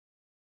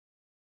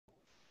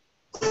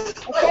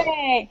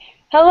Okay,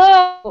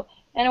 hello,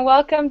 and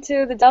welcome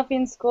to the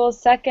Delphian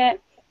School's second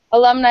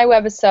Alumni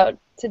Webisode.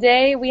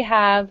 Today we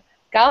have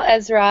Gal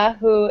Ezra,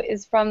 who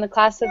is from the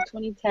class of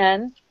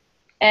 2010,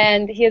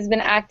 and he has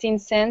been acting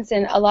since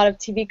in a lot of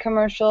TV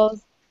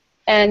commercials.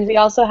 And we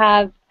also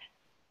have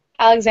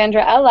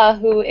Alexandra Ella,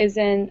 who is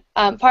in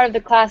part of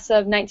the class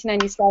of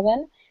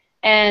 1997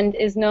 and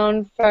is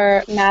known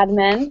for Mad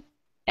Men,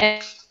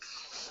 and,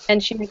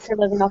 and she makes her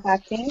living off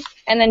acting.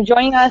 And then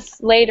joining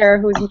us later,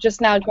 who's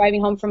just now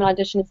driving home from an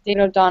audition, is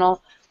David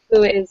O'Donnell,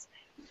 who is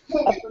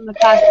from the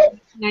class of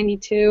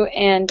 1992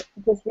 and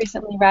just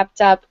recently wrapped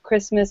up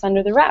Christmas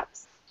Under the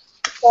Wraps.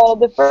 So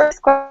the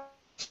first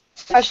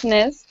question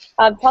is,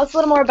 tell us a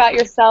little more about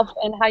yourself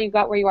and how you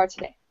got where you are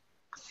today.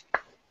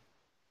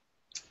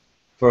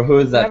 For who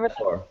is that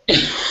for?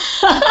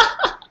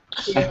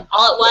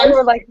 All at once?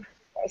 Or like,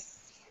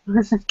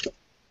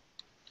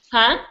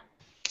 Huh?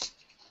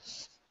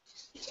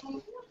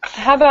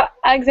 how about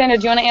Alexander?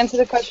 Do you want to answer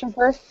the question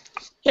first?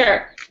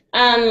 Sure.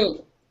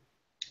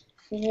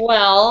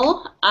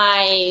 Well,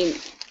 I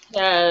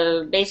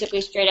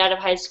basically straight out of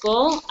high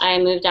school, I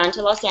moved down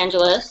to Los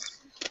Angeles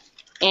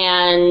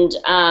and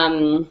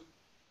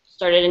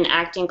started in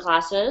acting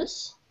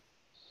classes.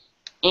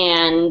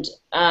 And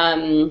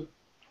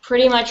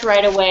pretty much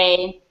right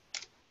away,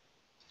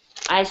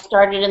 I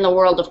started in the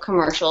world of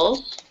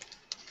commercials.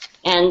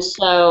 And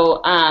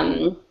so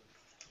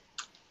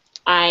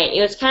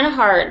it was kind of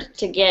hard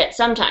to get,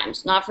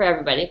 sometimes, not for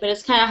everybody, but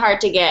it's kind of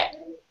hard to get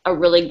a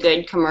really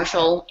good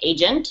commercial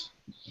agent.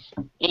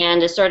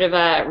 And I sort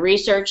of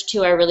researched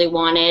who I really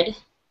wanted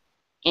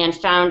and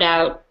found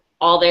out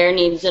all their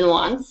needs and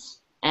wants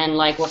and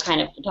like what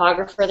kind of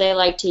photographer they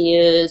like to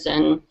use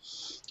and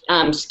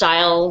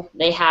style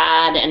they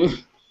had.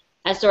 And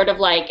I sort of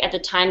like, at the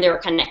time they were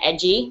kind of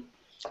edgy,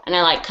 and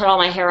I like cut all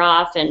my hair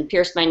off and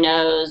pierced my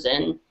nose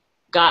and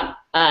got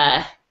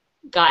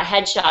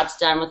headshots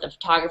done with a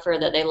photographer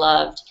that they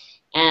loved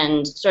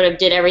and sort of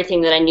did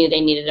everything that I knew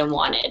they needed and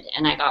wanted,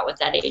 and I got with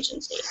that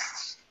agency.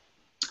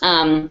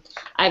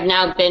 I've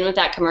now been with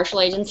that commercial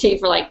agency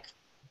for like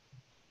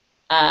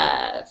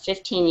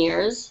 15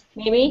 years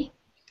maybe,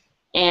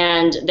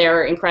 and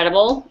they're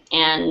incredible,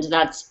 and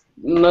that's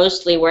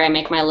mostly where I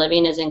make my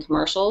living is in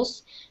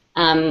commercials.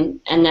 And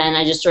then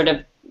I just sort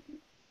of,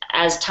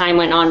 as time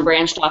went on,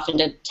 branched off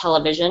into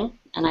television,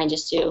 and I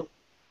just do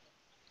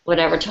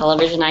whatever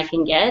television I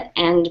can get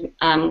and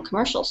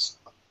commercials.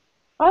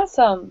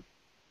 Awesome.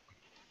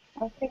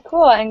 Okay,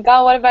 cool. And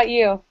Gal, what about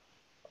you?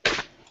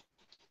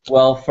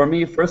 Well, for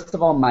me, first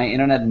of all, my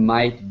internet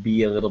might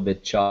be a little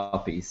bit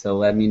choppy, so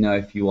let me know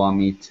if you want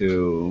me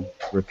to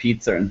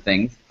repeat certain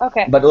things.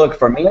 Okay. But look,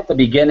 for me at the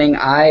beginning,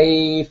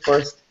 I've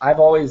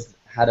always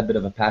had a bit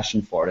of a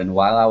passion for it, and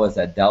while I was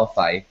at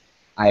Delphi,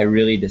 I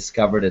really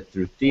discovered it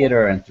through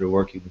theater and through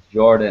working with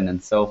Jordan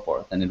and so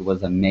forth, and it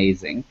was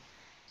amazing.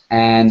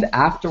 And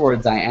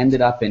afterwards, I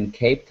ended up in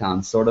Cape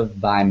Town sort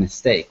of by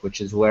mistake, which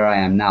is where I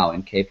am now,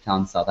 in Cape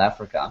Town, South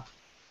Africa.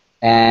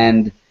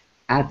 And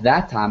at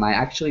that time, I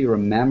actually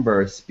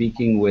remember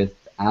speaking with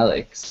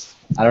Alex.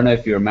 I don't know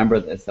if you remember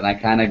this, and I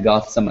kind of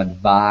got some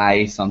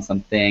advice on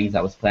some things.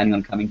 I was planning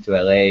on coming to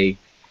LA.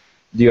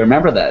 Do you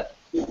remember that?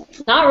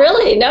 Not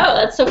really, no.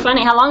 That's so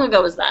funny. How long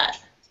ago was that?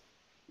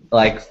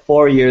 Like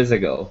 4 years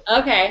ago.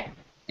 Okay.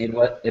 It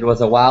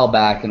was a while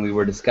back, and we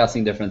were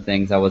discussing different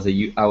things. I was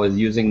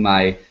using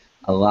my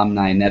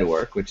Alumni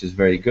network, which is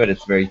very good.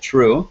 It's very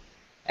true.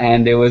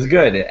 And it was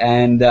good,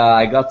 and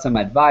I got some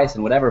advice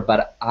and whatever,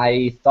 but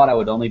I thought I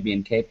would only be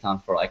in Cape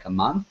Town for like a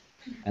month,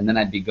 and then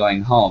I'd be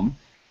going home.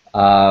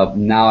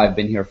 Now I've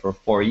been here for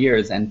 4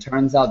 years, and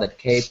turns out that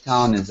Cape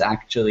Town is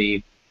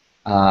actually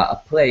a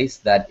place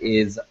that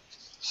is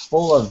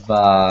full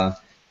of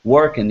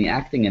work in the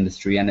acting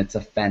industry, and it's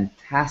a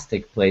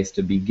fantastic place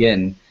to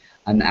begin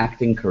an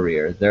acting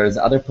career. There's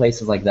other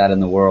places like that in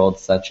the world,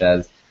 such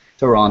as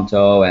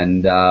Toronto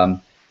and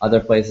other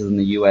places in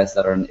the U.S.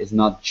 that is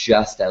not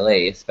just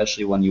LA,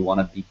 especially when you want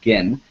to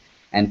begin.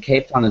 And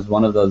Cape Town is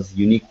one of those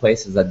unique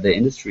places that the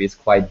industry is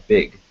quite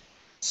big.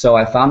 So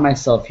I found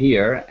myself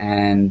here,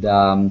 and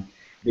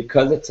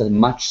because it's a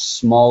much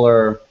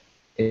smaller,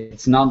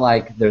 it's not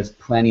like there's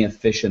plenty of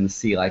fish in the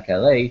sea like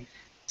LA,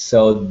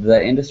 so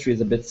the industry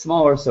is a bit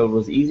smaller, so it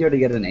was easier to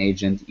get an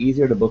agent,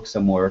 easier to book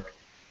some work,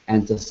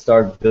 and to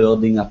start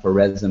building up a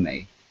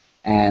resume.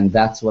 And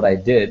that's what I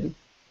did.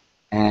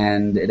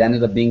 And it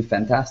ended up being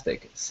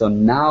fantastic. So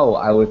now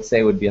I would say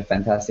it would be a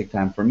fantastic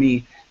time for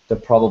me to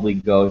probably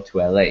go to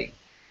LA.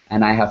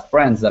 And I have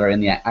friends that are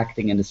in the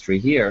acting industry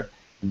here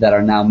that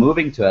are now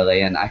moving to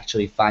LA and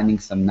actually finding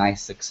some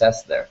nice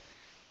success there.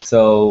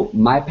 So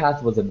my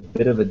path was a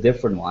bit of a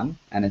different one,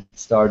 and it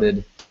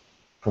started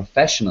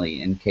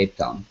professionally in Cape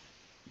Town,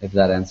 if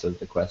that answers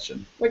the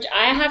question. Which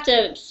I have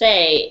to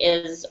say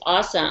is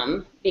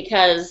awesome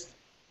because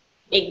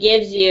it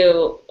gives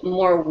you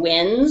more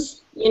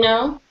wins, you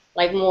know?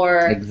 Like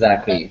more.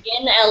 Exactly.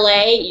 In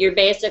LA, you're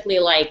basically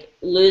like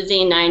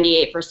losing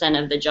 98%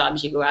 of the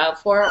jobs you go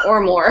out for, or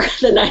more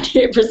than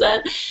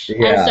 98%.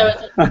 Yeah. And so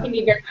it can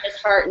be very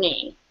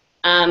disheartening.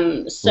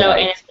 So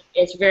and Right.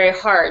 it's very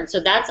hard.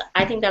 So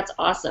I think that's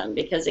awesome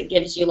because it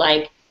gives you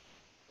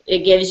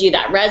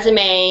that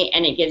resume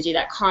and it gives you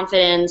that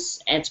confidence.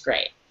 It's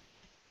great.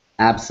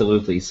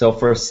 Absolutely. So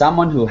for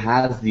someone who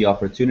has the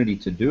opportunity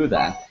to do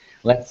that,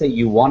 let's say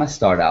you want to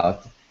start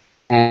out,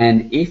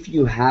 and if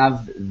you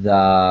have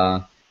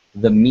the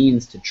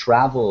means to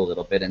travel a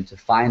little bit and to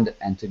find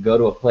and to go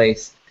to a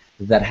place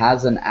that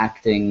has an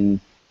acting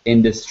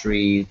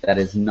industry that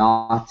is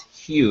not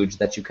huge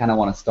that you kind of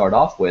want to start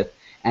off with,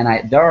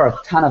 and there are a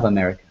ton of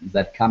Americans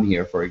that come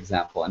here, for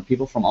example, and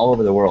people from all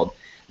over the world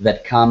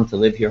that come to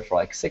live here for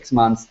like 6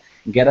 months,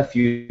 get a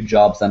few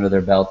jobs under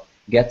their belt,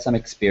 get some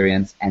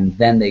experience, and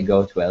then they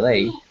go to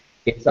LA.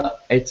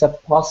 It's a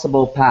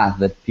possible path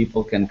that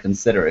people can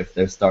consider if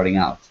they're starting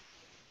out.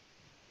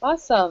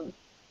 Awesome.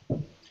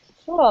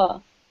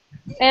 Cool.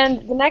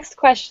 And the next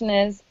question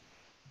is,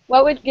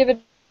 what would give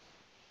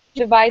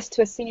advice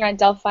to a senior at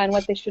Delphi on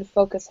what they should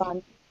focus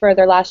on for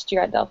their last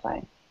year at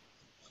Delphi?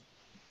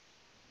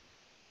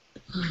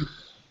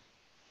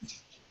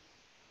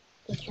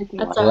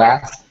 That's a hard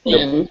Last,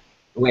 question.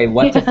 wait,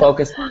 what to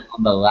focus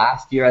on the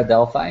last year at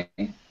Delphi?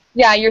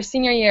 Yeah, your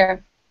senior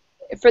year.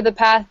 For the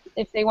path,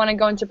 if they want to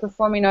go into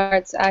performing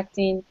arts,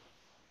 acting.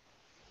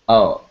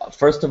 Oh,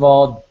 first of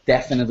all,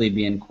 definitely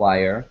be in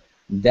choir.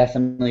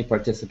 Definitely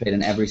participate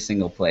in every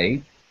single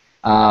play.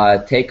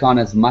 Take on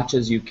as much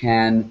as you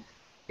can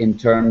in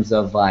terms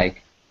of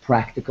like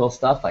practical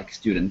stuff, like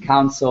student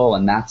council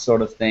and that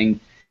sort of thing,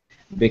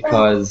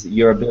 because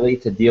your ability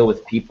to deal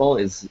with people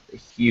is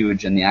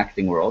huge in the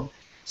acting world.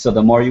 So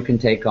the more you can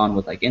take on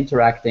with like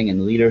interacting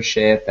and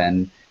leadership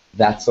and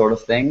that sort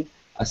of thing,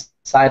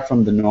 aside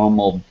from the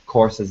normal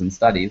courses and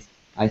studies,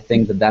 I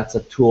think that that's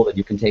a tool that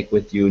you can take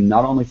with you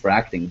not only for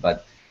acting,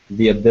 but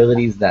the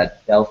abilities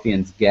that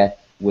Delphians get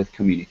with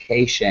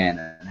communication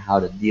and how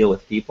to deal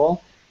with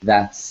people,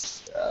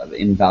 that's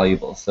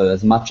invaluable. So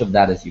as much of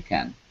that as you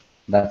can.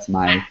 That's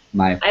my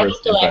I have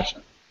first to like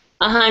impression.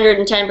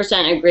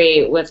 110%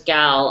 agree with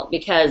Gal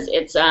because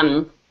it's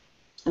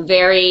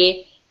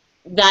very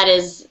that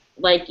is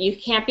like you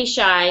can't be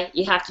shy,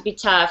 you have to be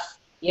tough,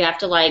 you have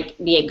to like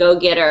be a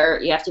go-getter,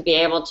 you have to be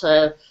able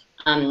to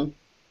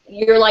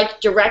you're like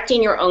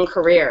directing your own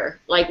career.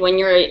 Like when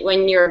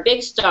you're a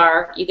big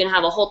star, you can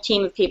have a whole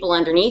team of people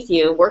underneath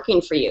you working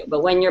for you.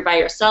 But when you're by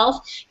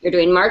yourself, you're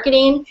doing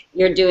marketing,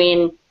 you're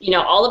doing,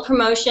 all the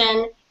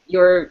promotion,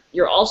 you're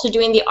also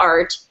doing the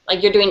art,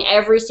 like you're doing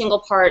every single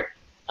part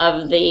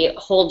of the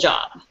whole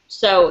job.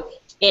 So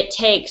it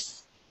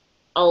takes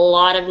a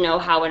lot of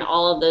know-how in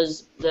all of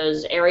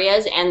those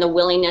areas and the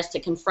willingness to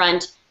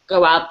confront,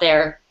 go out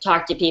there,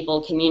 talk to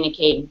people,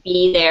 communicate,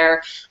 be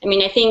there. I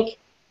mean, I think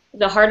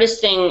the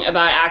hardest thing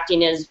about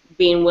acting is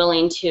being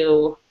willing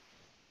to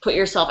put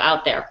yourself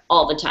out there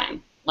all the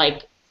time.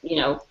 Like,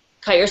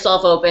 cut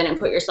yourself open and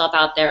put yourself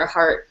out there,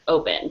 heart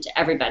open to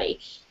everybody.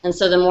 And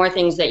so the more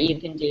things that you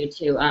can do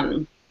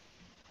to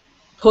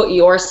put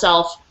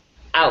yourself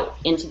out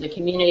into the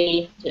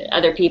community, to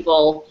other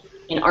people,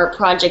 in art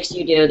projects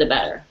you do, the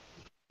better.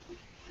 Yeah.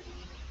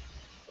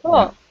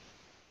 Cool.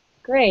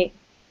 Great.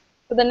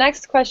 So the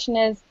next question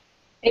is,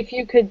 if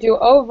you could do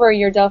over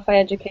your Delphi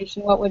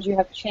education, what would you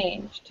have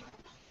changed?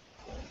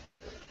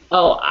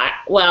 Oh,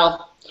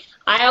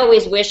 I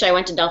always wish I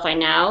went to Delphi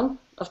now.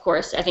 Of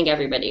course, I think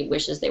everybody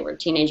wishes they were a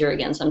teenager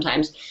again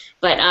sometimes.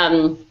 But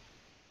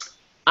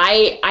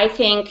I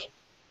think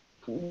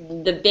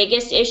the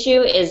biggest issue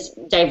is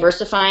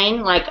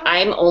diversifying. Like,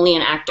 I'm only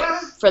an actor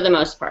for the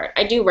most part.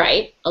 I do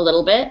write a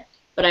little bit,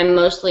 but I'm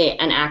mostly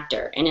an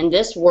actor. And in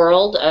this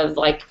world of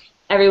like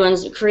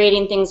everyone's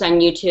creating things on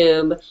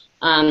YouTube,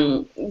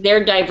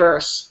 they're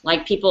diverse.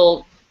 Like,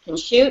 people can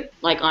shoot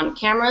like on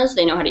cameras,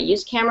 they know how to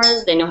use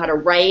cameras, they know how to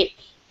write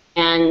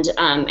and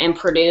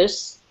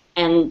produce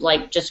and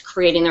like just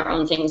creating their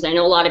own things. I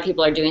know a lot of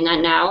people are doing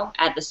that now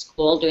at the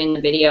school, doing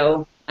the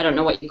video, I don't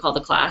know what you call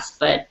the class,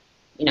 but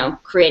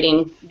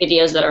creating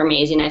videos that are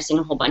amazing. I've seen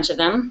a whole bunch of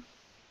them.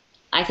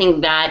 I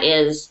think that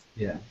is,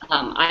 Yeah.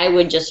 I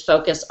would just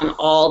focus on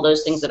all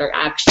those things that are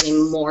actually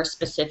more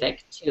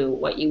specific to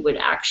what you would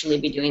actually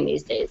be doing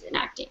these days in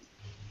acting.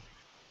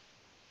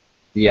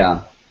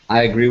 Yeah,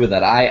 I agree with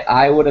that.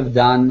 I would have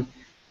done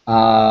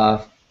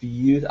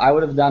I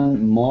would have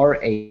done more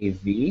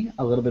AV,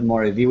 a little bit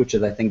more AV, which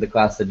is I think the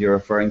class that you're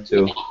referring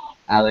to,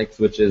 Alex,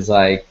 which is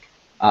like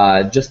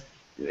just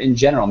in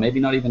general, maybe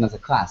not even as a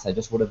class. I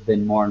just would have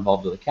been more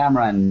involved with the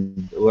camera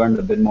and learned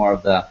a bit more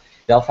of the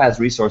Delphi has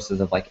resources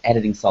of like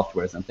editing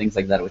softwares and things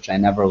like that, which I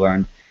never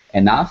learned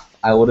enough.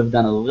 I would have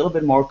done a little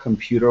bit more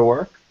computer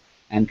work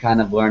and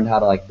kind of learned how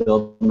to like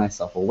build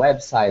myself a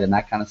website and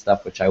that kind of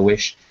stuff, which I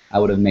wish I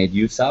would have made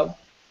use of.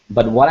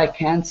 But what I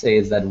can say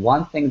is that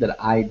one thing that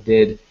I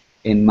did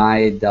in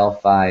my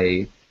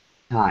Delphi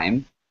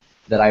time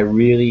that I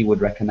really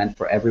would recommend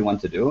for everyone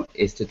to do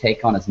is to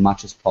take on as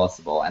much as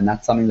possible, and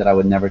that's something that I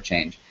would never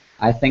change.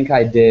 I think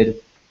I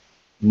did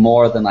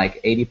more than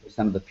like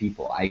 80% of the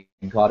people. I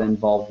got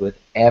involved with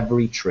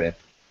every trip,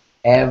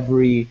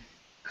 every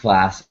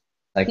class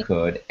I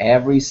could,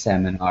 every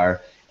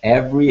seminar,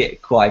 every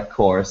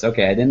course.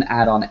 Okay, I didn't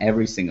add on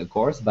every single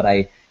course, but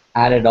I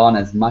added on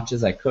as much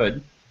as I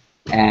could,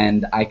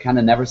 and I kind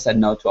of never said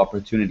no to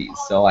opportunities.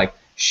 So like,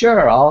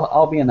 sure,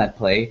 I'll be in that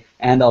play,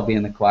 and I'll be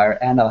in the choir,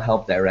 and I'll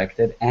help direct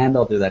it, and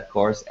I'll do that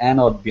course, and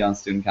I'll be on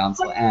student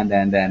council, and.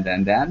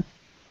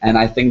 And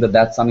I think that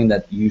that's something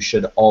that you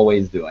should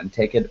always do, and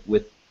take it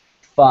with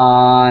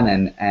fun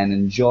and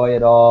enjoy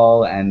it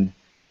all, and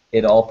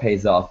it all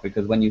pays off,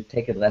 because when you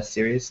take it less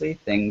seriously,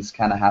 things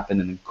kind of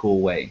happen in a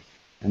cool way.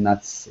 And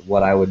that's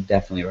what I would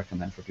definitely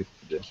recommend for people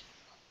to do.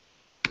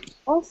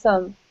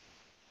 Awesome.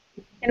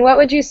 And what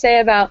would you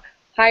say about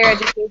higher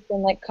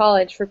education, like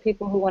college, for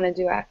people who want to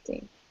do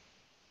acting?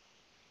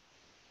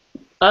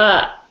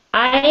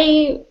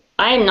 I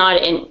am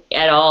not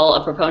at all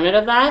a proponent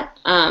of that.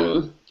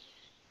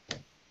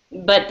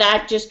 But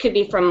that just could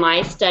be from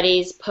my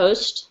studies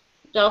post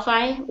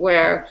Delphi,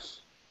 where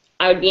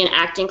I would be in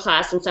acting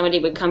class and somebody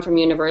would come from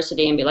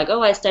university and be like,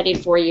 oh, I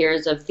studied 4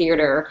 years of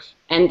theater,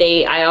 and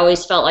I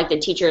always felt like the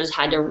teachers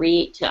had to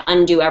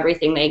undo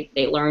everything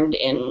they learned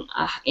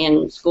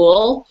in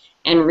school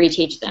and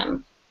reteach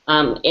them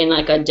in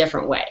like a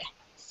different way.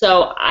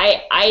 So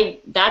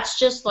that's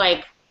just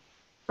like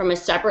from a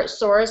separate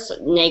source,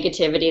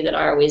 negativity that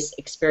I always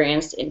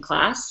experienced in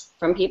class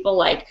from people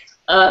like,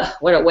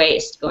 what a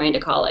waste going to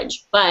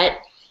college. But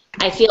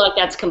I feel like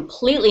that's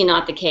completely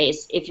not the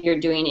case if you're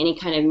doing any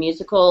kind of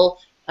musical,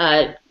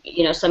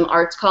 some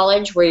arts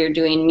college where you're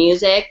doing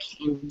music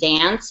and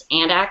dance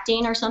and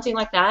acting or something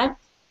like that.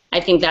 I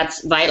think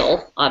that's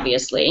vital,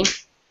 obviously.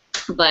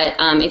 But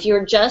if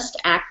you're just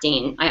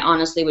acting, I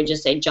honestly would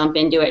just say jump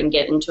into it and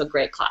get into a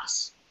great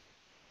class.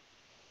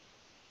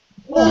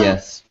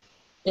 Yes.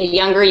 The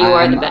younger you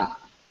are, the better.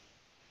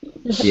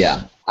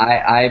 Yeah,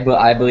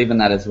 I believe in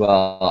that as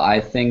well. I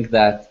think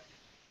that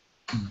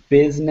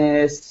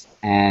business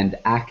and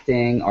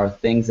acting are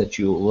things that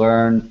you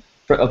learn.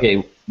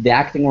 Okay, the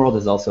acting world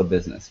is also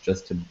business,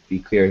 just to be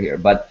clear here.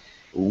 But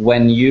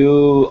when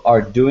you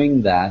are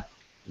doing that,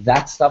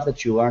 that's stuff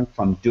that you learn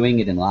from doing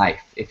it in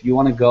life. If you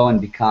want to go and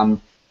become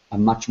a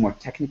much more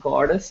technical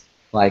artist,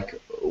 like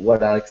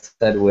what Alex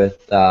said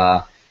with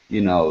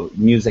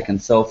music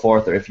and so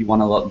forth, or if you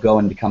want to go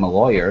and become a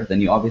lawyer,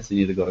 then you obviously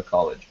need to go to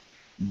college.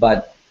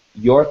 But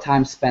your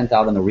time spent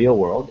out in the real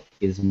world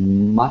is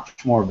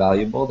much more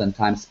valuable than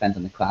time spent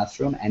in the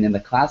classroom. And in the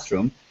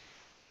classroom,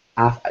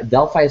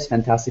 Delphi is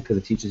fantastic because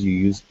it teaches you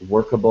use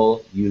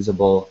workable,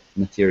 usable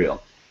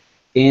material.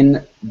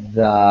 In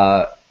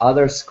the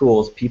other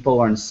schools, people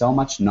learn so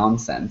much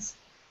nonsense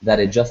that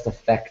it just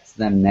affects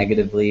them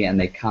negatively, and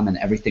they come and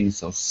everything is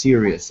so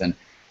serious, and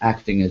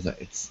acting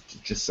it's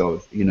just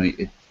so,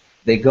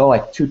 they go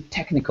like too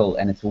technical,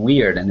 and it's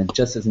weird, and it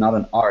just is not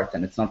an art,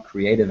 and it's not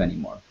creative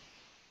anymore.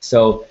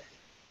 So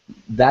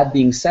that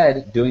being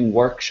said, doing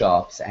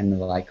workshops and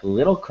like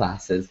little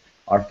classes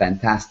are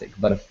fantastic,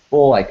 but a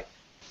full like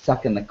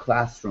stuck in the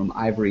classroom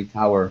ivory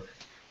tower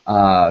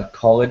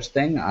college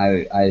thing,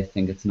 I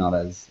think it's not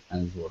as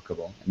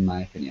workable, in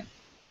my opinion.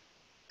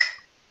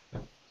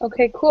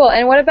 Okay, cool.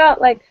 And what about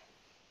like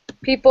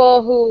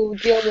people who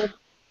deal with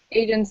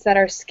agents that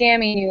are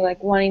scamming you,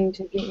 like wanting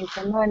to get you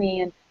some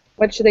money, and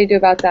what should they do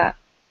about that?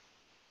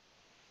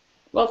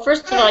 Well,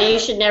 first of all, you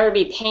should never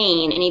be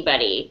paying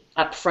anybody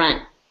up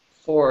front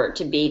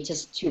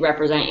to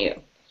represent you.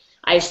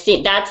 I've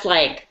seen that's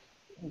like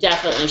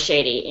definitely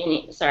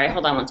shady. Sorry,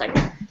 hold on one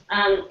second.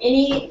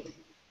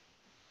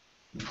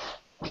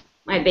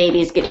 My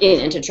baby's getting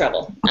into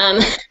trouble.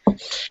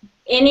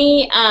 If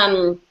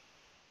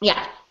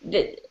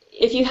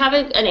you have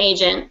an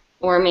agent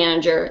or a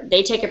manager,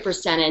 they take a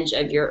percentage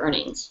of your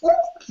earnings.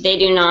 They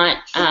do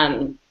not.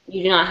 You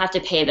do not have to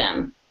pay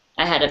them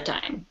ahead of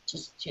time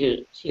just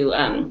to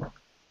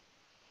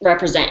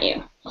represent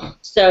you.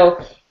 So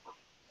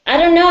I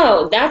don't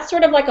know. That's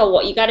sort of like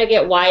you got to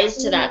get wise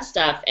to that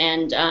stuff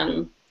and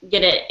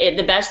get it.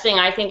 The best thing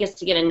I think is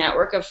to get a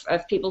network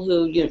of people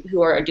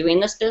who are doing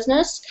this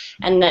business,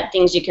 and that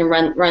things you can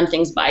run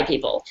things by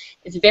people.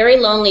 It's a very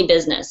lonely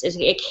business.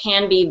 It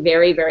can be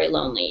very, very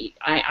lonely.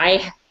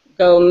 I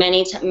go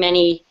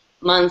many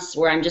months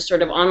where I'm just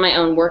sort of on my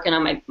own working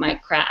on my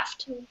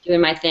craft,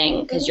 doing my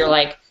thing, because you're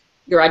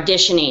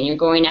auditioning, you're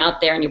going out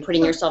there and you're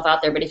putting yourself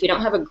out there. But if you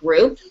don't have a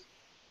group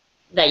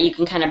that you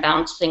can kind of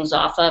bounce things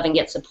off of and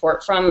get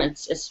support from,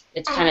 it's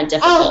kind of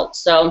difficult.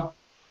 So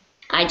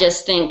I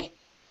just think,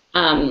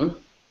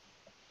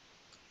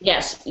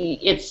 yes,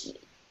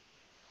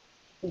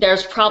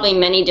 there's probably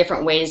many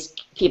different ways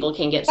people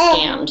can get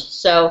scammed.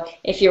 So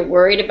if you're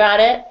worried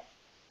about it,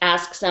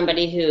 ask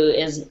somebody who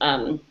is,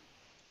 knows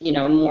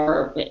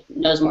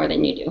more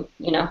than you do.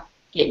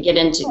 Get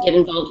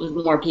involved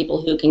with more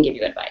people who can give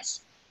you advice.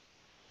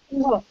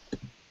 Cool.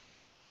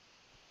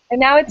 And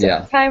now it's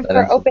time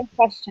for open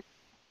questions.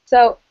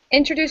 So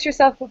introduce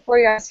yourself before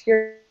you ask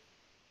your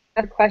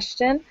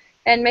question,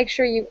 and make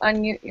sure you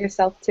unmute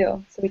yourself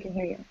too, so we can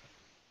hear you.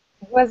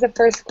 Who has the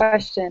first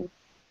question?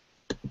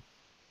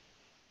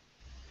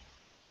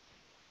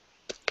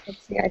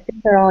 Let's see. I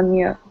think they're all on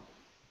mute.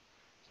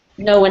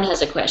 No one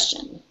has a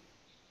question.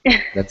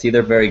 That's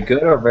either very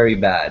good or very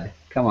bad.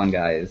 Come on,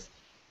 guys.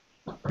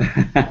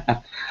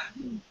 I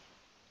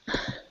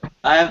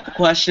have a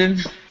question.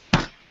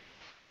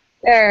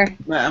 There.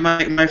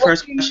 My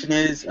first question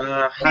is, how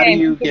do Okay,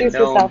 you get introduce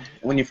known yourself.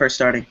 when you're first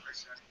starting?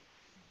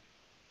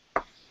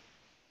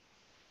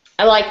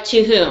 I like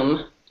to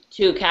whom?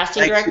 To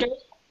casting directors?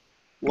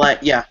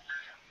 Yeah.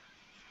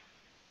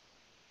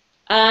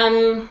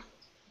 Well,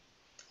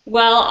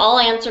 I'll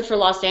answer for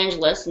Los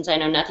Angeles since I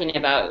know nothing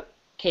about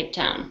Cape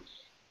Town.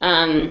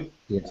 Yeah.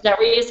 Is that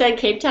where you said,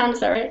 Cape Town?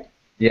 Is that right?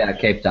 Yeah,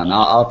 Cape Town.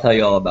 I'll tell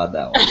you all about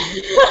that one.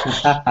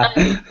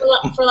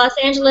 For Los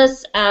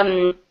Angeles,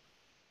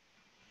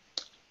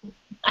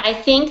 I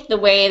think the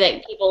way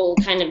that people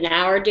kind of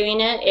now are doing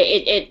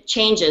it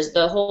changes.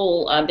 The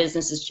whole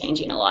business is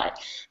changing a lot.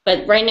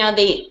 But right now,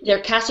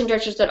 they're casting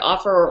directors that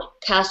offer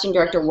casting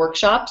director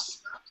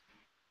workshops,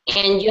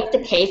 and you have to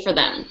pay for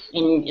them,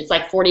 and it's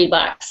like $40.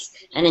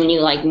 And then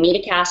you like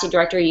meet a casting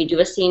director, you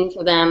do a scene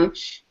for them,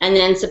 and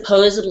then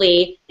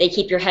supposedly they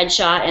keep your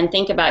headshot and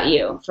think about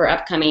you for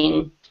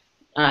upcoming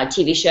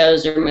TV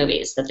shows or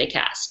movies that they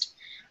cast.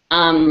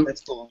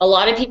 That's cool. A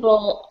lot of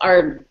people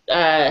are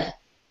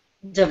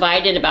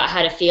divided about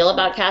how to feel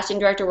about casting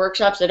director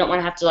workshops. They don't want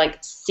to have to like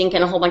sink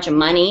in a whole bunch of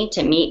money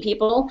to meet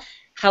people.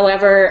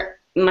 However,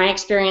 my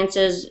experience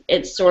is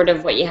it's sort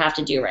of what you have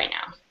to do right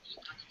now.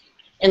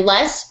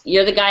 Unless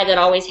you're the guy that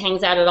always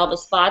hangs out at all the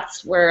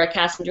spots where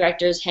casting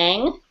directors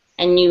hang,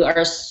 and you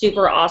are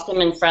super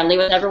awesome and friendly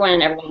with everyone,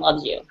 and everyone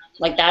loves you.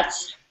 Like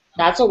that's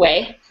a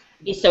way.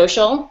 Be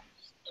social,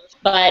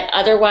 but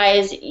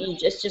otherwise,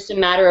 it's just a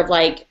matter of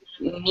like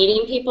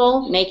meeting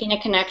people, making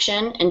a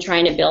connection, and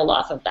trying to build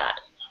off of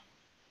that.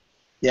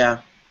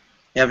 Yeah,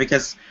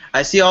 because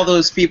I see all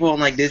those people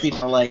on like Disney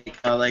for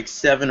like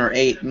 7 or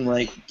 8 and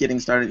like getting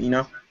started, you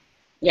know.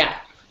 Yeah.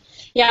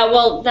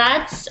 Well,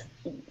 that's.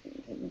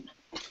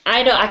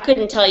 I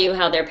couldn't tell you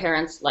how their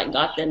parents like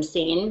got them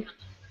seen.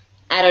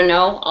 I don't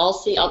know. I'll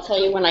see. I'll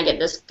tell you when I get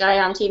this guy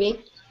on TV.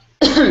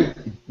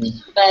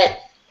 But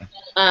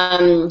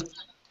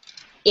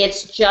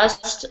it's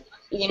just,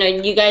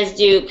 you guys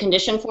do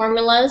condition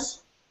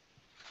formulas,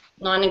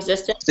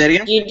 non-existent. Say it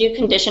again? Do you do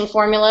condition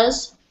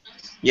formulas?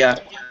 Yeah.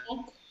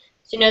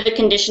 So the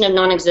condition of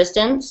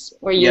non-existence,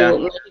 where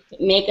you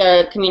make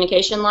a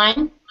communication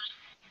line,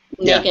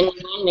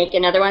 make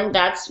another one.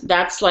 That's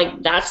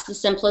the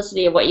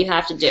simplicity of what you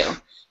have to do,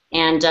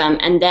 and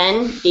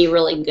then be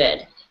really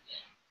good.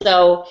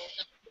 So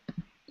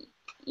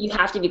you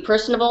have to be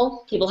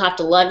personable. People have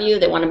to love you.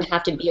 They want to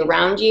have to be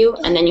around you,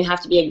 and then you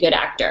have to be a good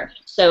actor.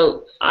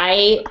 So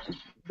I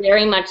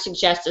very much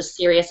suggest a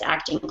serious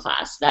acting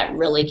class that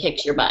really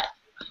kicks your butt.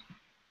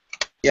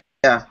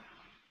 Yeah.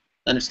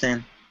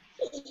 Understand.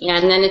 Yeah,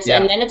 and then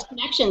it's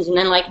connections, and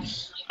then like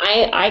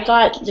I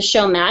got the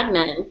show Mad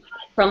Men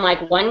from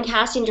like one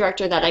casting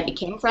director that I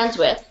became friends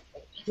with,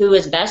 who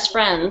was best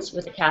friends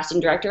with the casting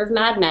director of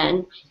Mad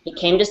Men. He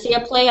came to see a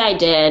play I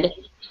did,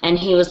 and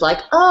he was like,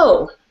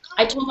 "Oh,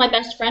 I told my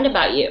best friend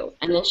about you,"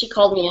 and then she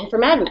called me in for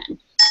Mad Men.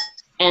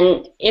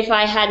 And if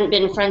I hadn't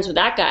been friends with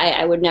that guy,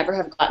 I would never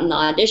have gotten the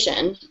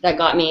audition that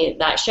got me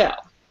that show.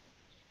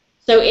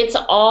 So it's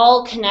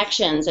all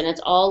connections, and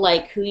it's all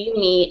like who you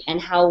meet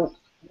and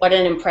what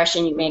an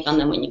impression you make on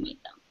them when you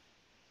meet them.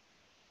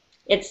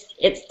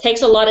 It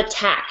takes a lot of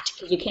tact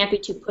because you can't be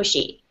too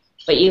pushy,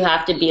 but you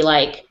have to be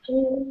like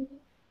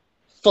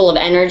full of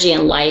energy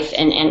and life,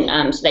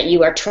 and so that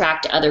you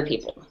attract other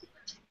people.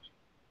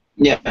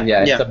 Yeah.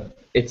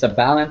 It's a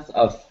balance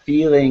of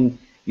feeling.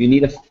 You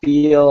need to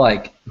feel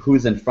like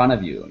who's in front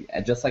of you,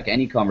 just like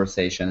any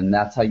conversation, and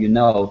that's how you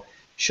know.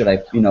 Should I,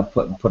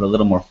 put a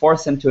little more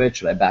force into it?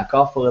 Should I back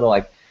off a little,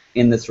 like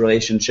in this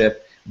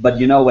relationship? But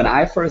when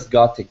I first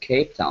got to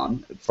Cape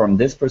Town, from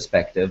this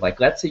perspective, like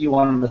let's say you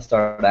wanted to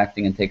start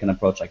acting and take an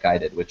approach like I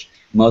did, which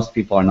most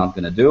people are not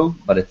going to do,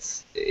 but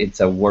it's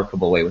a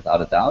workable way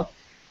without a doubt.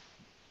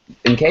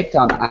 In Cape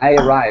Town, I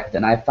arrived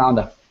and I found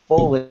a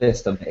full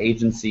list of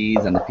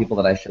agencies and the people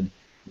that I should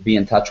be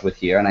in touch with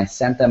here, and I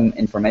sent them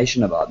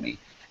information about me.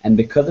 And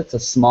because it's a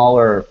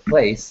smaller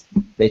place,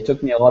 they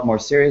took me a lot more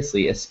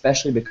seriously,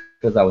 especially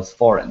because I was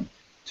foreign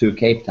to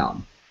Cape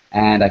Town.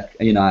 And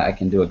I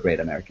can do a great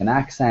American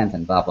accent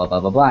and blah, blah,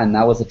 blah, blah, blah, and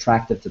that was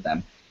attractive to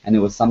them. And it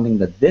was something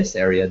that this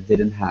area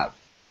didn't have.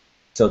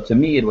 So to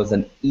me, it was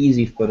an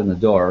easy foot in the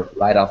door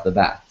right off the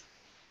bat.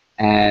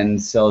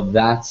 And so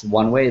that's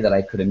one way that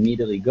I could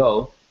immediately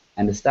go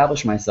and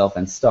establish myself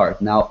and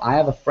start. Now, I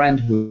have a friend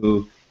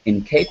who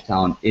in Cape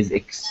Town does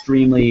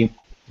extremely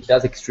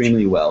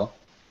well.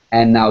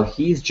 And now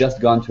he's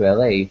just gone to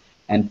LA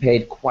and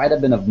paid quite a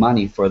bit of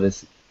money for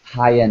this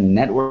high-end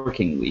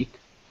networking week.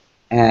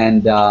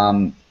 And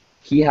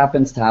he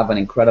happens to have an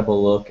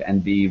incredible look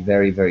and be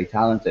very, very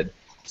talented.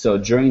 So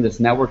during this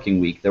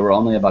networking week, there were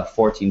only about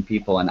 14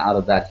 people, and out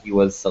of that, he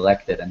was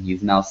selected, and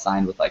he's now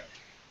signed with like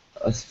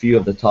a few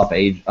of the top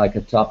a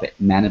top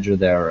manager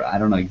there. I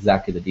don't know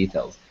exactly the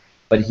details,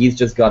 but he's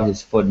just got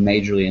his foot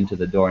majorly into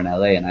the door in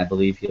LA, and I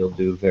believe he'll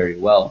do very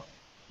well.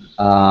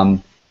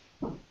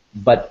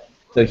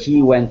 So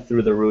he went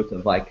through the route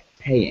of like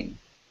paying.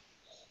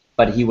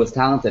 but he was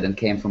talented and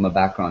came from a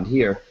background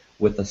here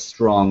with a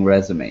strong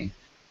resume.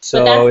 But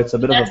So it's a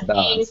bit of a paying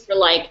balance. for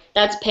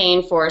that's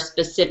paying for a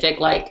specific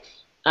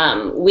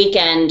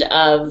weekend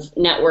of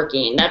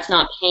networking. That's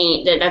not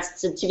paying.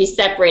 That's to be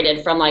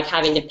separated from like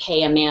having to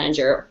pay a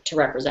manager to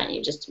represent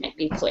you. Just to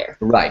be clear.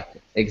 Right.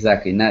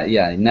 Exactly.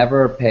 Yeah.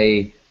 Never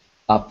pay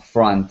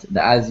upfront.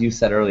 As you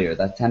said earlier,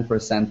 that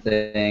 10%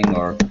 thing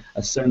or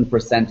a certain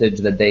percentage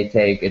that they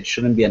take, it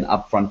shouldn't be an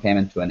upfront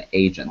payment to an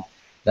agent.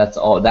 That's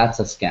all. That's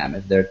a scam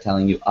if they're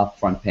telling you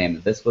upfront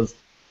payment. This was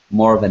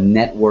more of a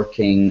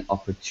networking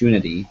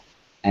opportunity,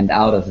 and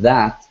out of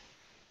that,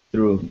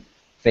 through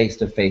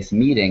face-to-face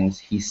meetings,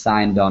 he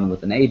signed on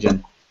with an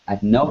agent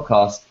at no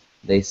cost.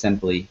 They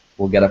simply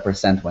will get a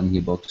percent when he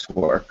books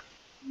work.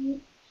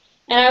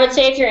 And I would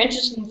say if you're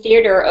interested in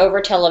theater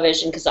over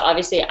television, because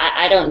obviously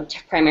I don't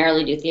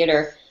primarily do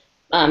theater,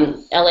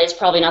 LA is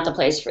probably not the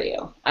place for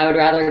you. I would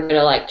rather go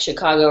to like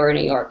Chicago or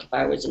New York if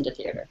I was into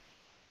theater.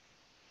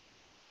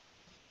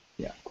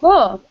 Yeah.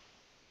 Cool.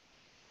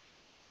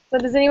 So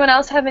does anyone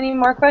else have any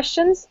more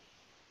questions?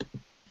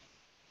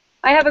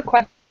 I have a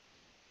question.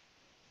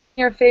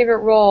 Your favorite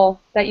role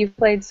that you've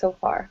played so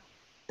far,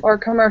 or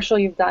commercial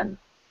you've done?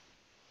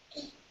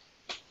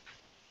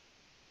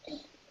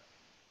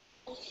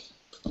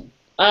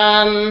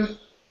 Wow,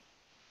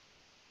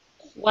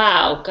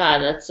 God,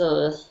 that's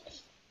a...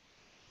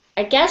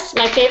 I guess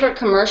my favorite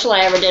commercial I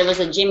ever did was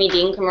a Jimmy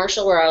Dean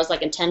commercial where I was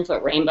like a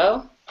 10-foot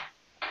rainbow.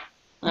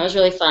 That was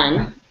really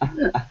fun.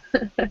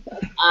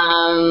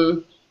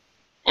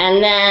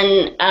 And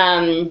then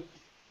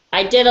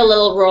I did a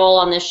little role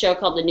on this show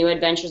called The New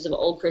Adventures of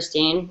Old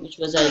Christine, which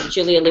was a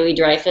Julia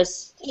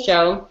Louis-Dreyfus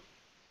show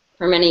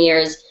for many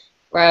years,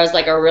 where I was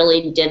like a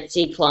really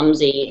ditzy,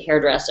 clumsy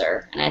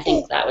hairdresser, and I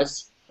think that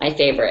was my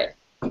favorite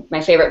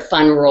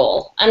fun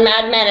role. On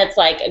Mad Men, it's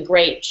like a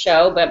great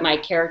show, but my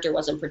character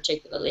wasn't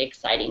particularly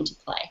exciting to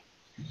play.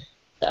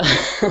 So.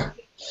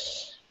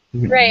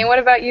 Great. What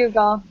about you,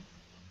 Gal?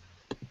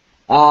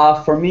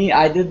 For me,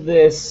 I did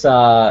this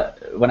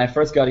when I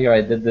first got here.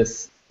 I did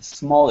this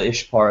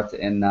small-ish part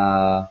in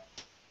a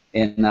play.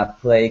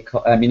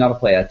 Not a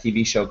play, a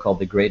TV show called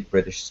The Great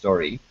British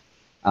Story,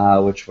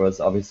 which was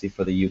obviously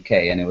for the UK,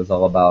 and it was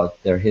all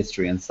about their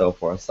history and so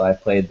forth. So I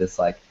played this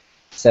like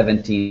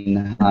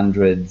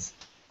 1700s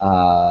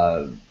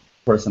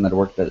person that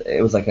worked at.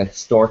 It was like a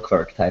store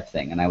clerk type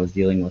thing, and I was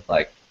dealing with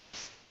like,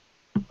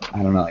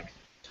 I don't know, like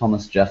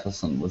Thomas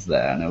Jefferson was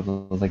there, and it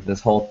was like this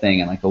whole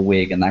thing and like a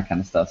wig and that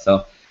kind of stuff.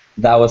 So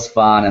that was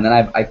fun. And then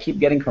I keep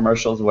getting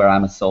commercials where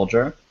I'm a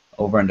soldier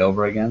over and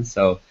over again.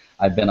 So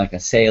I've been like a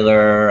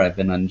sailor, I've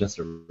been on just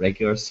a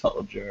regular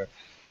soldier.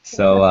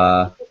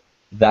 So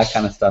that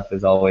kind of stuff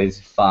is always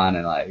fun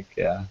and like,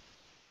 yeah,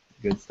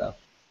 good stuff.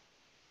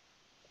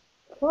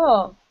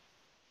 Cool.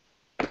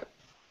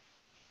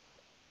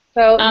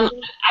 So I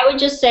would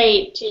just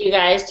say to you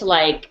guys to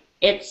like,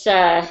 it's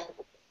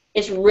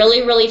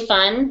really, really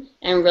fun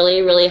and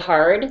really, really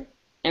hard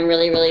and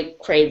really, really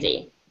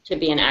crazy to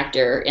be an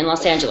actor in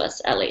Los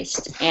Angeles, at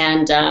least.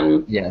 And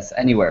yes,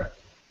 anywhere.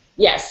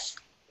 Yes.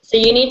 So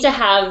you need to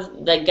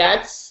have the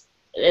guts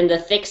and the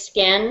thick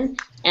skin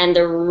and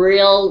the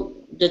real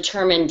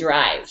determined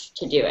drive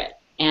to do it.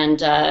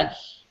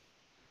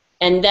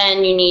 And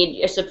then you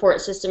need a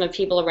support system of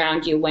people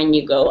around you when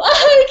you go,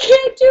 I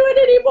can't do it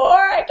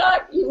anymore. I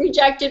got you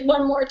rejected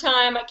one more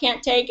time. I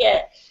can't take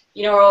it.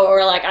 You know,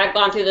 or like I've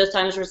gone through those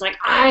times where it's like,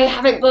 I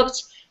haven't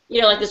booked,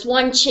 you know, like this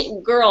one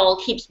girl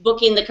keeps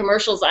booking the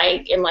commercials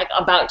I am like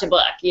about to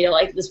book, you know,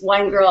 like this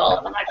one girl.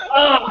 And I'm like,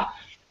 oh,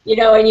 you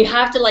know, and you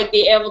have to like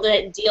be able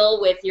to deal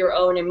with your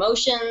own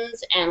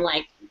emotions and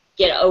like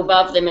get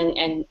above them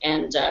and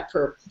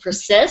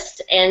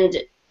persist. And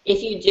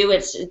if you do,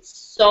 it's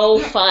so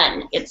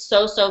fun. It's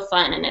so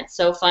fun, and it's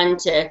so fun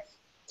to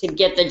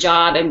get the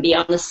job and be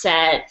on the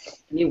set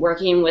and be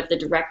working with the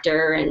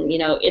director, and you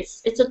know,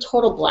 it's a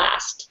total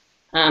blast.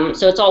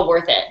 So it's all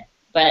worth it.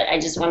 But I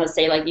just want to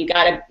say, like, you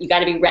gotta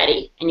be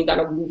ready, and you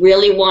gotta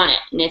really want it.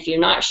 And if you're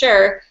not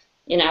sure,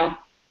 you know,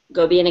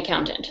 go be an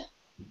accountant.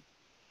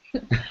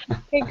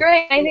 Okay,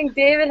 great. I think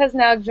David has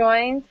now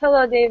joined.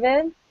 Hello,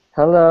 David.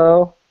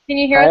 Hello. Can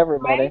you hear us? Hi,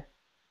 everybody.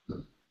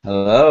 Right?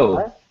 Hello.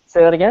 What?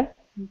 Say that again?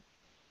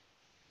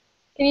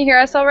 Can you hear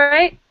us all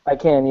right? I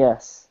can,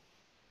 yes.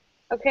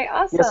 Okay,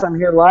 awesome. Yes, I'm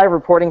here live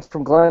reporting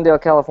from Glendale,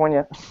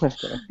 California. So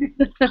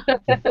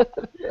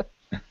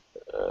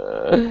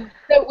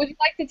would you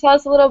like to tell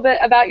us a little bit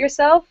about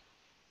yourself?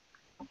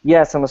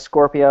 Yes, I'm a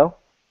Scorpio.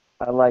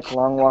 I like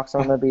long walks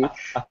on the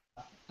beach.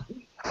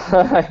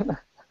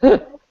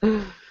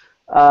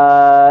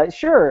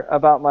 Sure,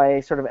 about my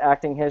sort of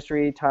acting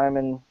history, time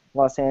in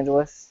Los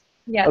Angeles.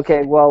 Yes.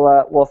 Okay,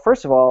 well,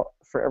 first of all,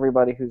 for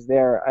everybody who's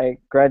there, I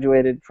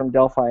graduated from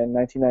Delphi in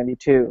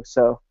 1992,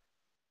 so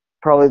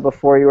probably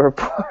before you were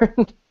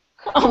born.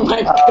 Oh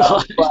my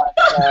God.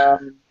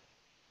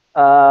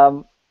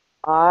 But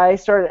I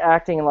started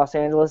acting in Los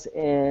Angeles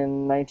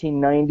in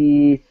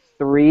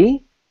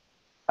 1993.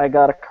 I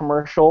got a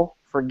commercial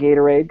for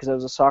Gatorade because I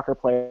was a soccer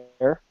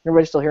player.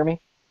 Everybody still hear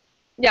me?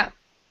 Yeah.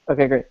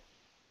 Okay, great.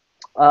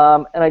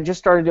 And I just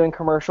started doing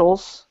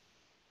commercials,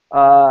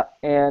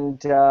 and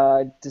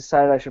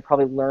decided I should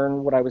probably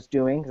learn what I was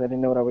doing because I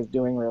didn't know what I was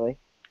doing really.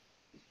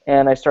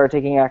 And I started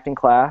taking acting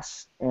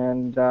class,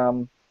 and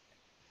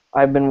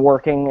I've been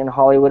working in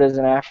Hollywood as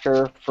an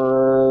actor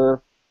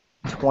for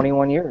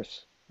 21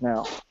 years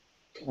now.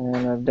 And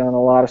I've done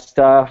a lot of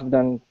stuff. I've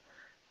done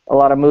a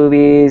lot of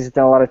movies,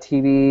 done a lot of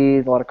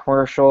TV, a lot of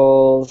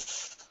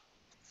commercials,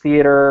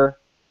 theater.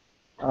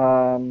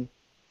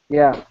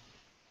 Yeah,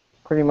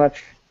 pretty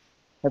much.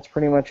 That's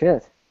pretty much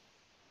it.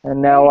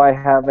 And now I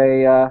have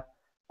I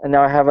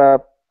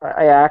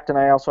act, and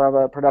I also have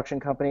a production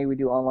company. We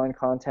do online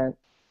content,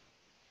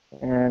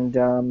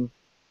 and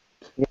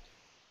yeah,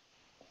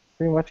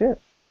 pretty much it.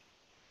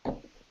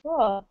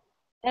 Cool.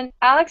 And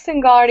Alex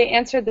and Gal already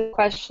answered the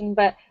question,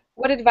 but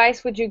what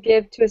advice would you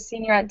give to a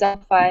senior at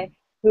Delphi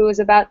who is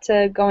about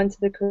to go into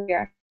the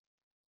career?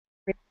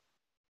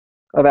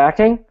 Of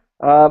acting,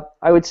 I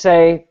would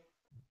say,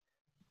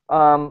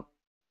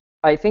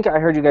 I think I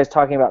heard you guys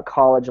talking about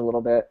college a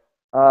little bit.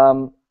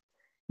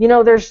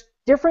 There's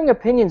differing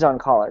opinions on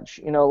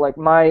college. Like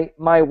my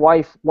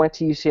wife went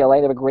to UCLA.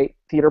 They have a great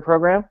theater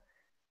program,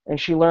 and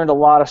she learned a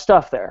lot of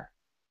stuff there.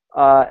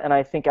 And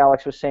I think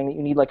Alex was saying that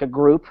you need like a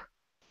group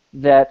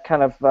that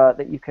kind of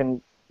that you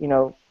can,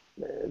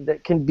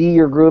 that can be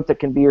your group, that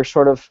can be your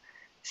sort of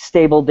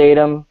stable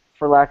datum,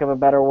 for lack of a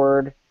better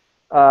word,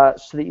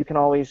 so that you can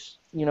always,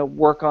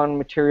 work on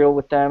material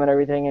with them and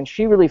everything. And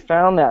she really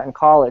found that in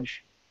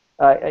college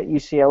at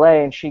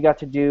UCLA, and she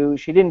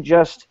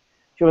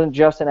wasn't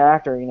just an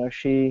actor.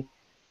 She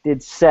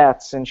did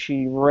sets, and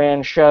she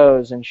ran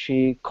shows, and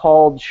she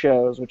called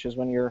shows, which is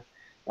when you're,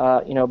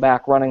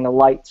 back running the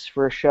lights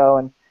for a show.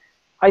 And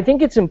I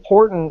think it's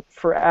important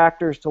for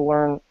actors to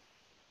learn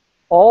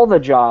all the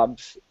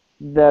jobs,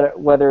 that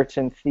whether it's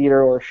in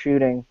theater or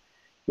shooting,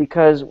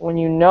 because when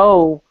you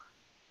know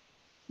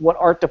what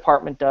art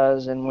department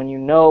does, and when you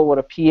know what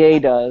a PA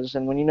does,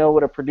 and when you know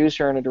what a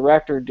producer and a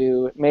director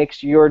do, it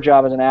makes your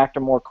job as an actor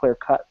more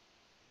clear-cut.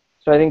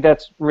 So I think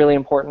that's really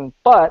important.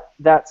 But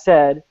that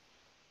said,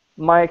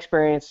 my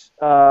experience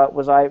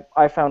was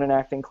I found an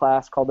acting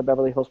class called the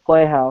Beverly Hills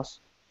Playhouse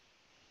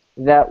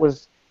that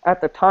was,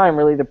 at the time,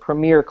 really the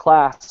premier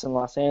class in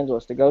Los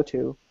Angeles to go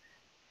to.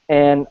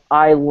 And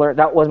I learned,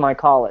 that was my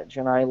college,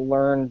 and I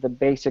learned the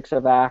basics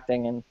of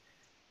acting and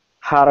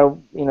how to,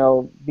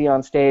 be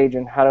on stage,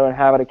 and how to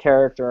inhabit a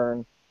character,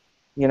 and,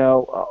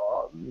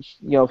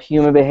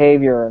 human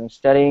behavior, and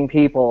studying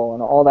people,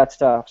 and all that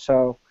stuff.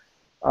 So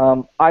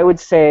I would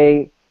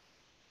say,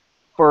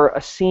 for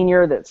a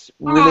senior that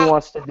really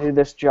wants to do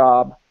this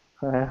job,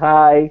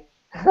 hi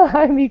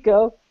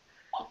Miko,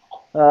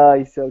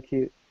 he's so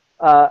cute.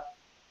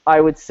 I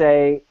would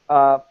say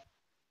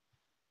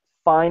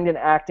find an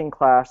acting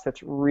class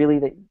that's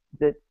really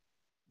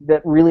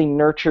that really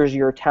nurtures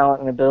your talent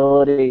and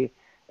ability,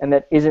 and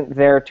that isn't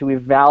there to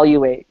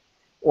evaluate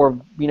or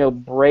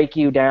break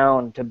you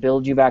down to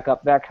build you back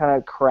up. That kind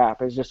of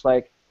crap is just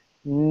like,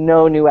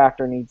 no new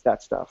actor needs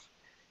that stuff.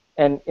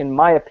 And in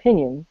my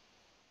opinion,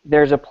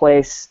 there's a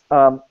place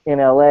in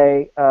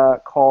LA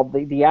called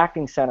the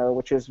Acting Center,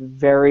 which is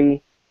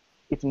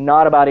it's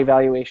not about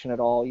evaluation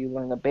at all. You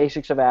learn the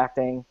basics of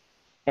acting,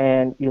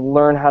 and you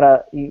learn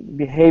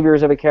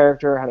behaviors of a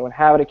character, how to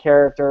inhabit a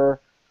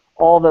character,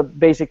 all the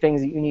basic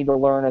things that you need to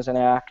learn as an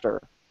actor.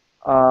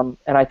 And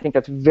I think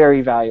that's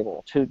very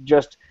valuable, to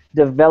just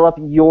develop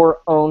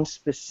your own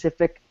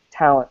specific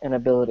talent and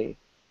ability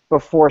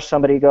before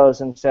somebody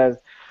goes and says,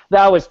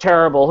 that was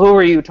terrible, who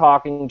are you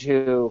talking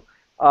to?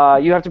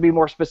 You have to be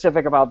more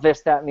specific about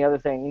this, that, and the other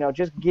thing.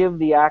 Just give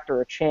the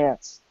actor a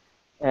chance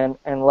and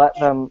let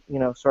them,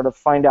 sort of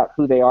find out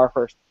who they are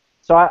first.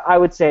 So I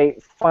would say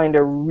find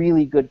a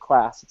really good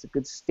class. It's a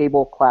good,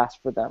 stable class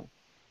for them.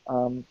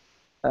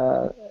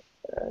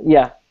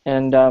 Yeah,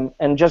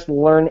 and just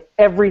learn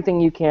everything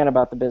you can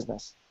about the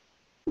business.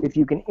 If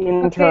you can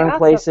intern awesome.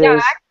 places, Yeah,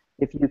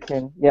 if you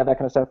can, that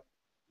kind of stuff.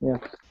 Yeah.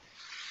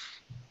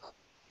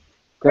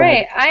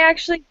 Great. I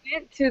actually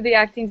went to the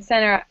Acting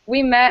Center.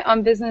 We met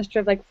on business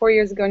trip like 4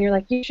 years ago, and you're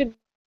like, you should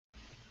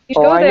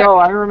go there. Oh, I know.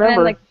 I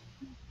remember. And then,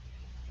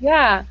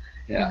 Yeah.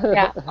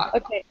 yeah.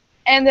 Okay.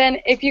 And then,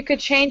 if you could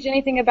change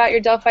anything about your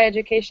Delphi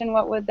education,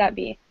 what would that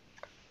be?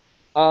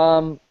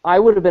 I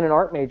would have been an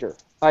art major.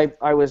 I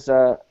was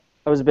a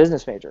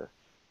business major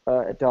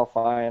at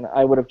Delphi, and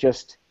I would have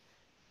just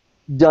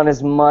done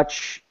as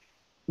much,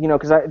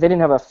 because they didn't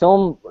have a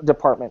film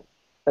department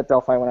at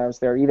Delphi when I was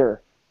there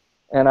either.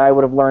 And I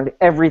would have learned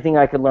everything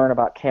I could learn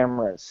about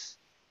cameras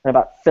and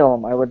about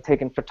film. I would have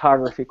taken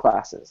photography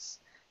classes.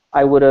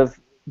 I would have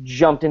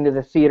jumped into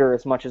the theater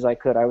as much as I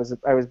could. I was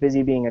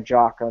busy being a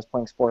jock. I was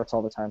playing sports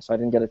all the time, so I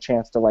didn't get a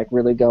chance to like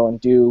really go and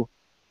do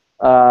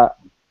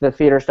the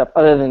theater stuff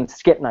other than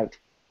skit night,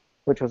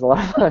 which was a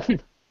lot of fun.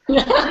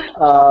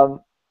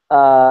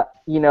 I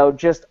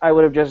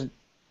would have just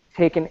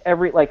taken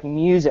every, like,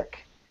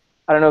 music.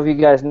 I don't know if you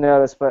guys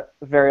know this, but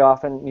very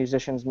often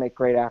musicians make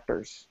great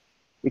actors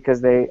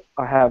because they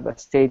have a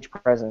stage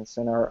presence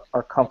and are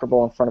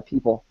comfortable in front of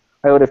people.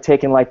 I would have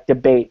taken like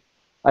debate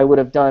I would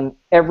have done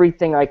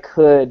everything I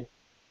could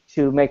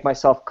to make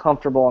myself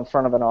comfortable in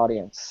front of an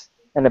audience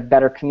and a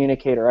better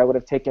communicator. I would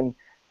have taken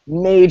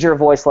major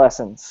voice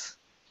lessons.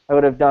 I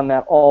would have done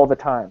that all the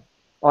time,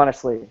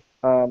 honestly.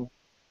 So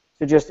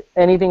just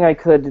anything I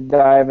could to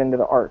dive into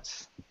the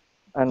arts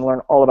and learn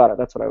all about it.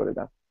 That's what I would have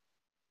done.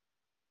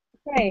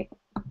 Great.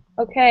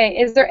 Okay.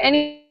 Is there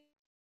any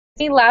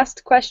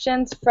last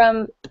questions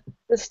from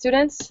the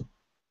students?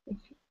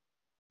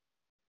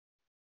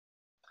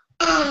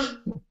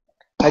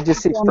 I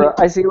just see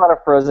I see a lot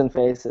of frozen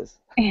faces.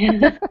 Okay,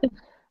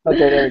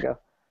 there we go.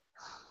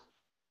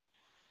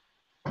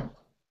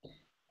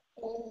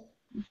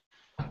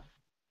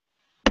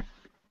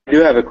 I do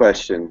have a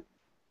question.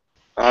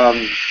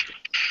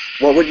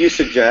 What would you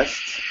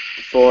suggest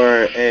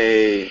for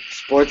a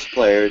sports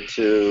player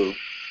to,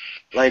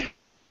 like,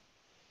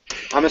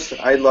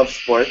 I love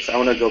sports. I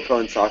want to go pro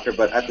in soccer,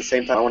 but at the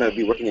same time, I want to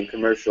be working in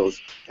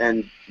commercials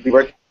and be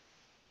working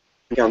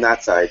on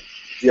that side.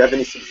 Do you have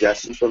any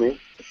suggestions for me?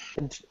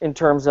 In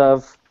terms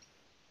of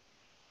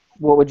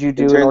what would you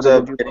do in order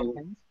to do both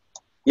things?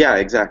 Yeah,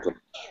 exactly.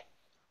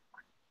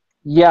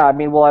 Yeah, I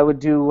mean, well, I would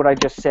do what I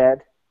just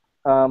said,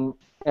 and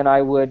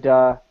I would.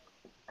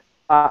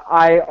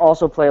 I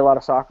also play a lot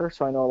of soccer,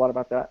 so I know a lot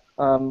about that.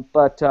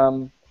 But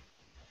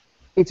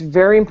it's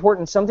very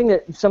important. Something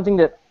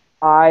that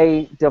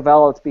I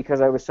developed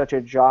because I was such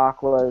a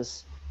jock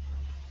was,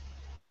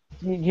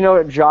 you know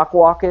what jock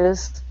walk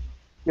is?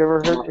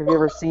 Have you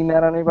ever seen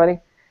that on anybody?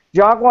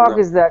 Jock walk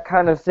is that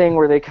kind of thing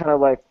where they kind of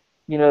like,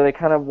 they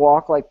kind of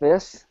walk like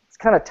this. It's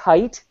kind of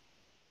tight.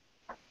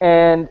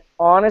 And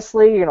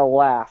honestly, you're going to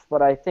laugh,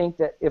 but I think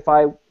that if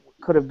I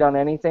could have done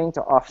anything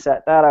to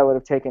offset that, I would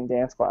have taken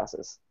dance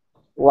classes.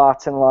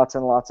 Lots and lots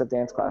and lots of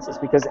dance classes,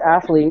 because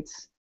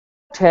athletes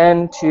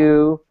tend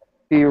to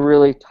be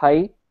really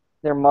tight.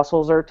 Their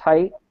muscles are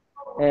tight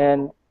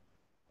and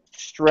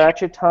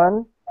stretch a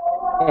ton.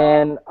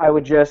 And I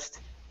would just,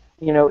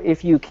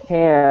 if you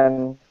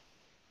can,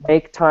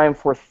 make time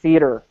for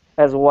theater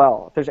as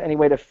well. If there's any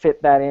way to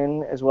fit that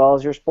in as well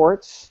as your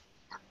sports.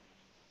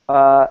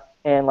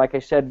 And like I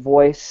said,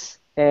 voice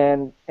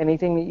and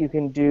anything that you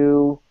can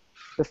do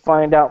to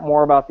find out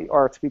more about the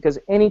arts, because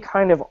any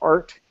kind of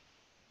art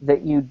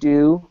that you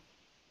do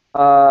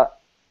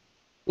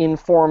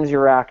informs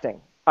your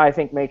acting. I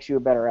think makes you a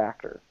better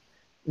actor.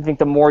 I think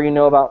the more you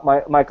know about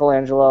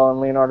Michelangelo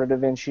and Leonardo da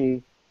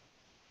Vinci,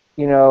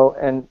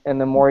 and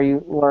the more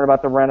you learn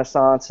about the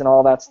Renaissance and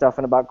all that stuff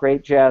and about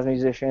great jazz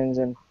musicians,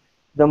 and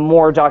the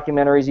more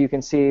documentaries you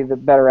can see, the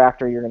better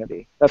actor you're going to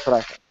be. That's what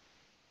I think.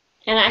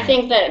 And I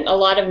think that a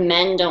lot of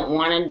men don't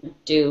want to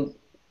do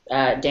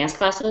dance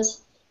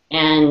classes.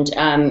 And,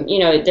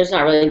 there's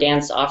not really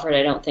dance offered,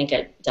 I don't think,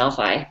 at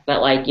Delphi,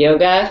 but like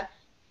yoga,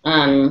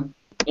 and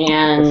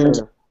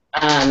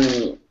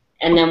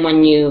then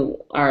when you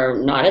are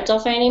not at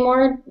Delphi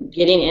anymore,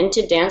 getting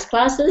into dance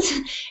classes,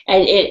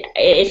 and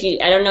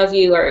I don't know if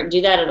you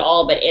do that at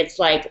all, but it's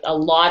like a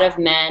lot of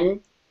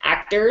men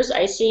actors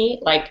I see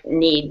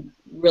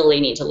really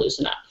need to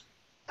loosen up.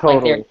 Totally.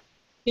 Like they're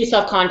too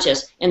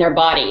self-conscious in their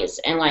bodies,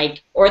 and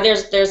or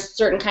there's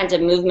certain kinds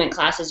of movement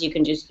classes you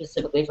can do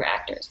specifically for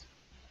actors.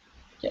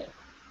 Yeah.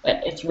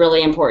 But it's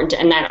really important,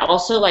 and that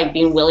also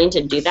being willing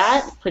to do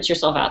that, puts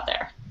yourself out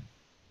there.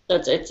 So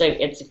it's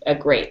a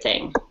great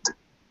thing.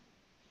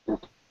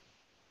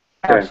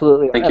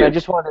 Absolutely. Thank and you. I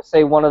just wanted to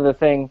say one other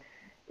thing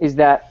is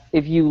that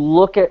if you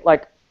look at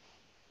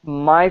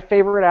my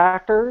favorite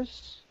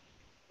actors,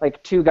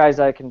 two guys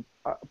I can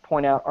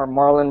point out are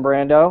Marlon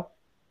Brando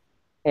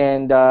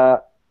and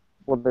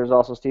there's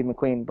also Steve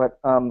McQueen, but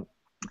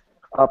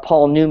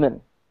Paul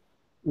Newman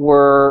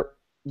were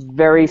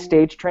very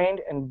stage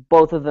trained, and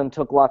both of them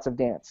took lots of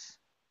dance.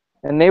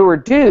 And they were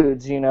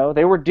dudes,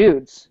 they were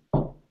dudes,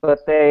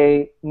 but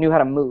they knew how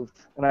to move,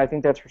 and I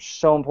think that's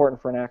so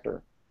important for an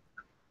actor.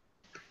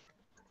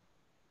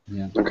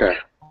 Yeah. Okay.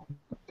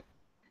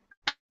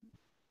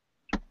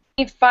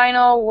 Any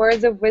final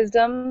words of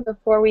wisdom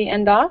before we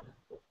end off?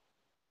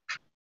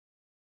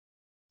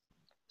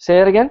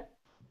 Say it again?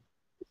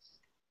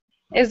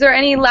 Is there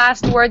any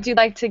last words you'd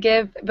like to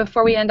give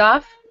before we end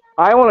off?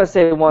 I want to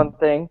say one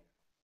thing.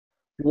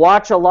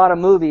 Watch a lot of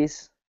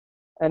movies,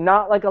 and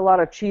not a lot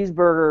of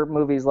cheeseburger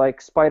movies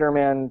like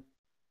Spider-Man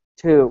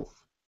 2.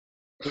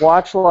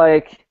 Watch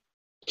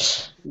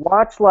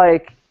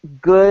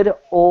good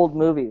old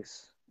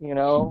movies,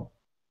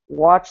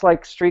 Watch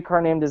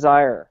Streetcar Named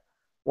Desire.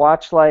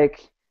 Watch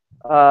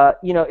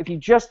if you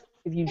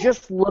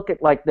just look at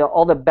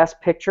all the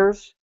best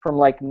pictures from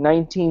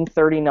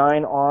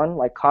 1939 on,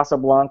 like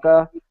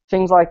Casablanca,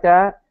 things like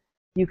that,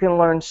 you can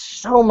learn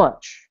so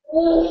much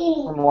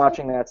from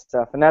watching that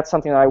stuff, and that's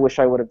something that I wish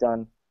I would have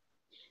done.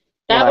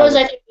 That was,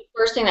 I think, the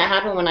first thing that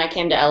happened when I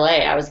came to LA.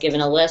 I was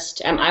given a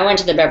list. I went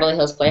to the Beverly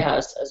Hills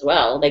Playhouse as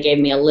well. They gave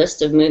me a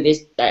list of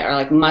movies that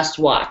are must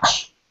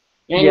watch.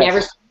 And I'd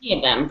never seen any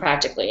of them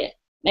practically.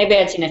 Maybe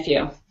I'd seen a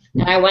few.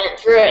 And I went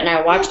through it and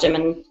I watched them,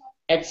 and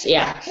it's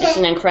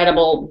an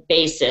incredible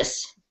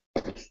basis,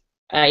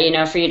 for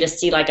you to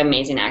see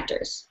amazing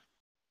actors.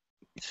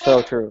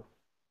 So true.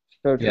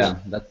 So true. Yeah,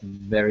 that's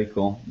very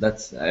cool.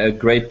 That's a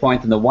great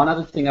point. And the one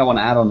other thing I want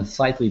to add on a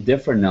slightly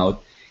different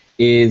note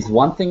is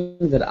one thing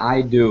that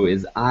I do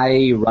is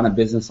I run a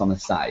business on the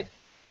side.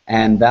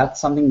 And that's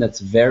something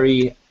that's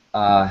very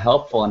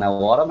helpful. And a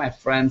lot of my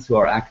friends who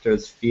are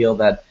actors feel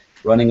that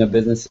running a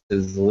business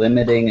is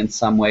limiting in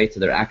some way to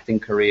their acting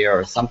career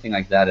or something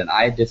like that. And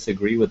I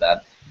disagree with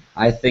that.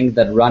 I think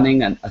that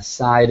running a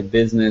side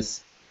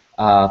business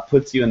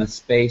puts you in a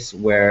space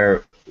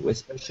where,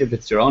 especially if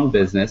it's your own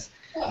business,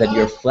 that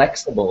you're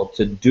flexible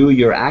to do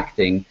your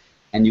acting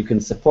and you can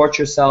support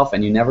yourself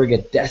and you never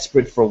get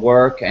desperate for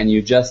work and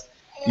you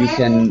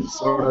can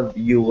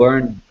you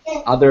learn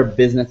other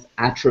business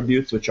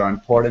attributes which are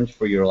important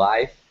for your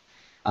life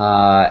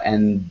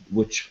and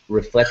which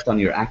reflect on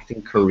your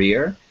acting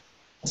career.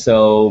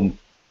 So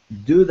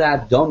do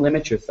that. Don't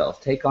limit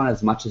yourself. Take on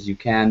as much as you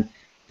can.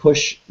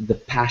 Push the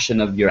passion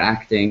of your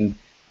acting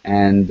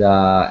and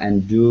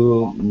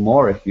do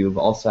more if you've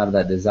also have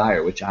that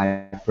desire, which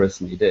I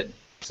personally did.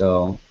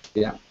 So,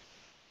 yeah.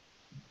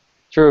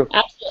 True.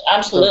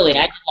 Absolutely.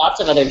 I did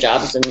lots of other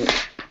jobs, and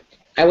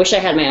I wish I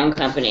had my own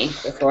company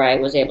before I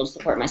was able to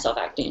support myself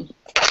acting.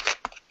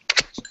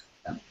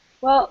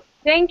 Well,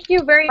 thank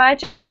you very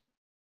much.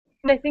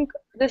 I think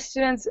the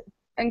students,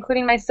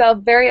 including myself,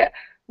 very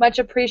much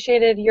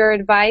appreciated your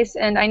advice,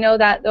 and I know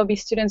that there'll be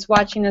students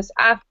watching this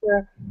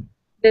after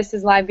this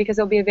is live because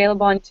it'll be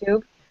available on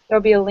YouTube.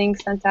 There'll be a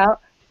link sent out.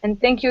 And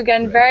thank you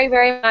again very,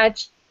 very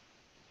much.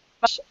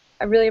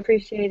 I really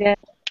appreciate it.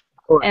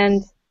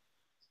 And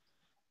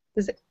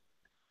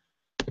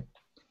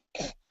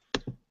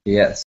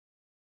Yes.